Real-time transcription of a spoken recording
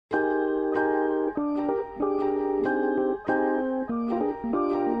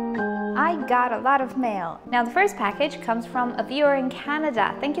got a lot of mail. Now the first package comes from a viewer in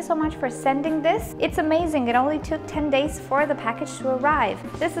Canada. Thank you so much for sending this. It's amazing. It only took 10 days for the package to arrive.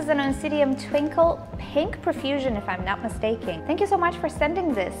 This is an Oncidium Twinkle Pink Profusion, if I'm not mistaken. Thank you so much for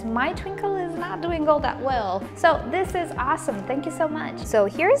sending this. My twinkle is not doing all that well. So this is awesome. Thank you so much. So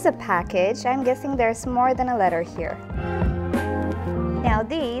here's a package. I'm guessing there's more than a letter here. Now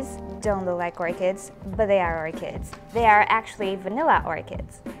these don't look like orchids, but they are orchids. They are actually vanilla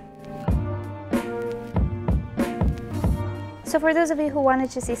orchids. So for those of you who wanted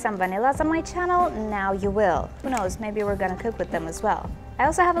to see some vanillas on my channel, now you will. Who knows, maybe we're gonna cook with them as well. I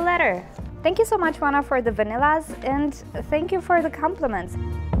also have a letter. Thank you so much, Juana, for the vanillas, and thank you for the compliments.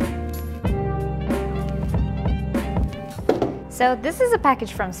 So this is a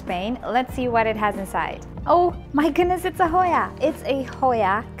package from Spain. Let's see what it has inside. Oh my goodness, it's a Hoya. It's a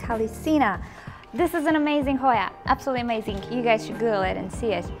Hoya calycina. This is an amazing Hoya, absolutely amazing. You guys should Google it and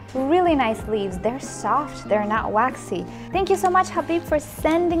see it. Really nice leaves, they're soft, they're not waxy. Thank you so much, Habib, for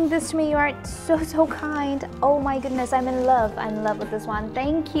sending this to me. You are so kind. Oh my goodness, I'm in love with this one.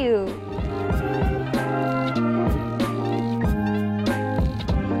 Thank you.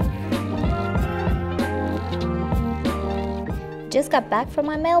 Just got back from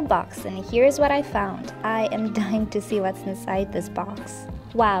my mailbox and here's what I found. I am dying to see what's inside this box.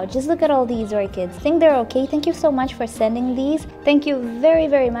 Wow, just look at all these orchids. Think they're okay? Thank you so much for sending these. Thank you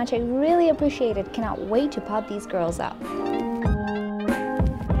very much. I really appreciate it. Cannot wait to pop these girls up.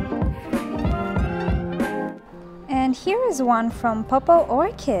 And here is one from Popo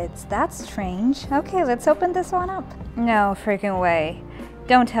Orchids. That's strange. Okay, let's open this one up. No freaking way.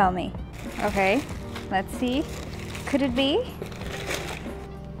 Don't tell me. Okay, let's see. Could it be?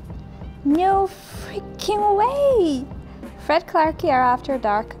 No freaking way! Fred Clarke are After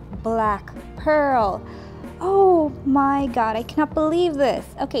Dark Black Pearl. Oh my god, I cannot believe this.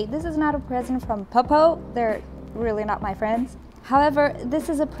 Okay, this is not a present from Popo. They're really not my friends. However, this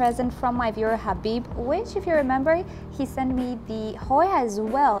is a present from my viewer Habib, which, if you remember, he sent me the Hoya as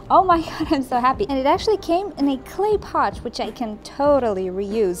well. Oh my god, I'm so happy. And it actually came in a clay pot, which I can totally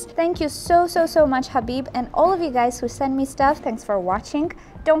reuse. Thank you so much, Habib, and all of you guys who send me stuff. Thanks for watching.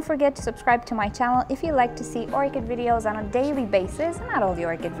 Don't forget to subscribe to my channel if you like to see orchid videos on a daily basis, not all the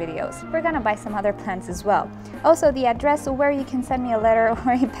orchid videos. We're gonna buy some other plants as well. Also, the address where you can send me a letter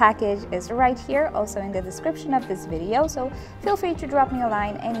or a package is right here, also in the description of this video, so feel free to drop me a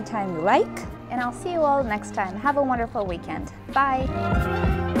line anytime you like, and I'll see you all next time. Have a wonderful weekend. Bye!